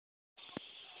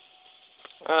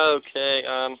Okay,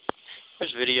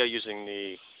 this video using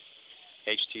the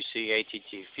HTC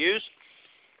AT&T Fuze.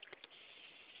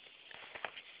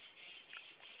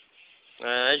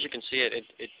 As you can see,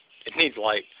 it needs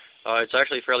light. It's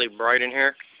actually fairly bright in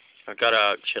here. I've got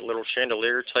a little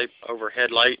chandelier type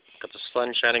overhead light. Got the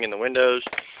sun shining in the windows.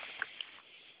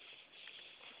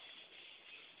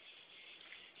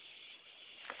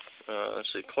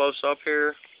 Let's see, close up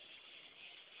here.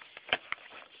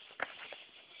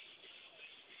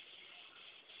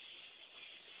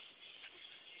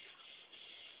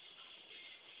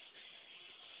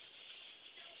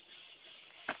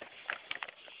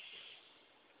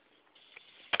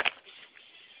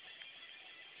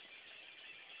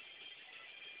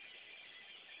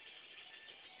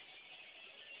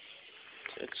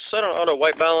 It's set on auto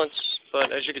white balance,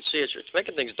 but as you can see, it's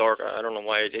making things dark. I don't know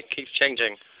why. It keeps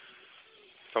changing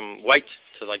from white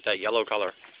to like that yellow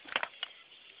color,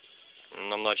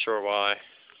 and I'm not sure why.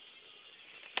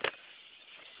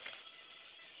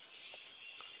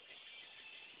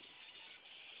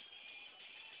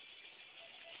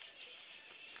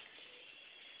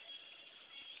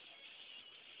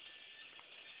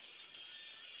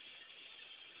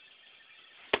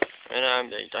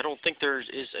 And I don't think there is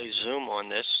a zoom on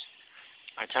this.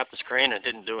 I tapped the screen and it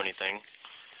didn't do anything.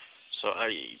 So I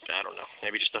don't know.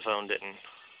 Maybe just the phone didn't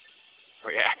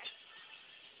react.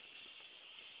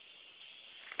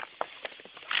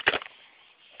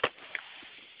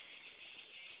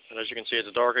 And as you can see,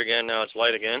 it's dark again. Now it's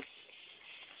light again.